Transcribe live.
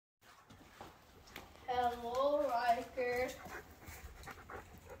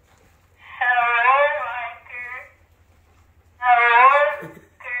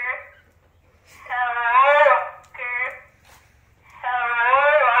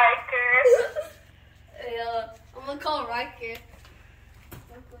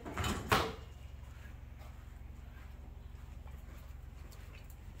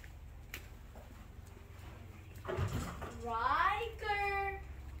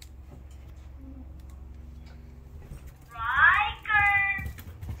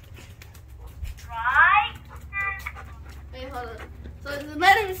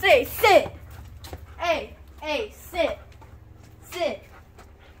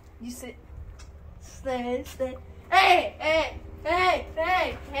You sit. Stay. Hey!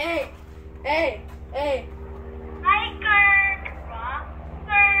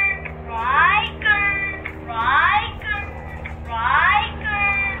 Ryker!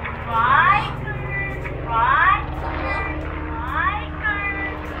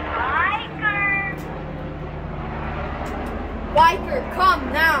 Ryker,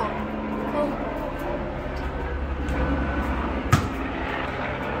 come now. Come.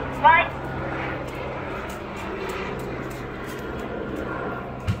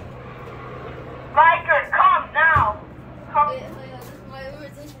 Ryker, come now. Come. Wait, my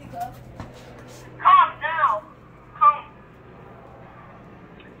words are speak up. Come now. Come.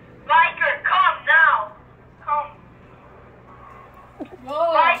 Ryker, come now. Come.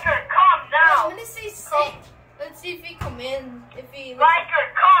 Whoa. Ryker, come now. I'm gonna say sit. Let's see if he come in. If he.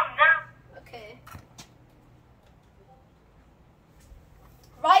 Ryker, come now. Okay.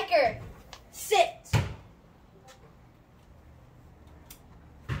 Ryker, sit.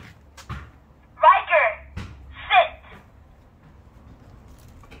 Ryker, sit.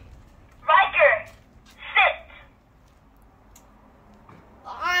 Ryker, sit. Ryker, I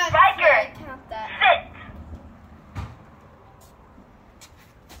count that.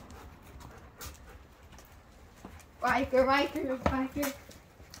 sit. Ryker.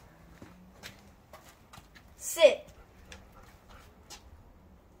 Sit.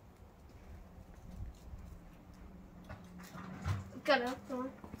 Come on.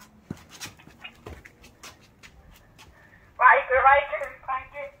 Ryker.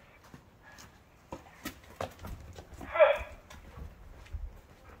 Sit.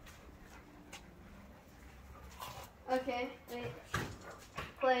 Okay, wait.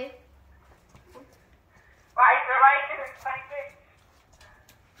 Play. Ryker.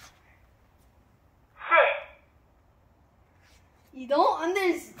 Sit. You don't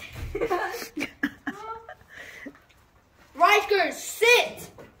understand. Ryker, sit.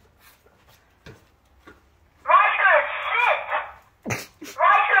 Ryker, sit. Ryker, sit.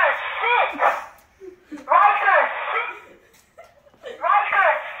 Ryker, sit. Ryker, sit.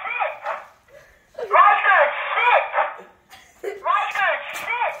 Ryker, sit. Ryker,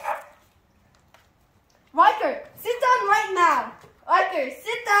 sit. Ryker, sit down right now. Ryker,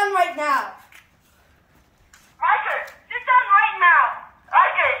 sit down right now. Ryker, sit down right now.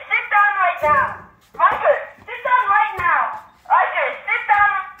 Ryker, sit down right now. Ryker, sit down right now. Ryker, sit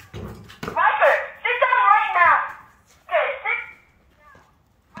down. Ryker, sit down right now. Okay, sit.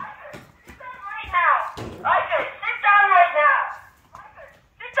 Ryker, sit down right now. Ryker, sit down right now. Ryker,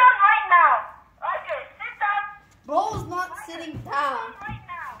 sit down right now. Ryker, sit down. Bro's not sitting down. Right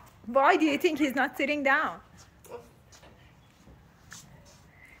now. Why do you think he's not sitting down?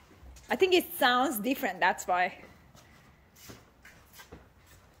 I think it sounds different, that's why.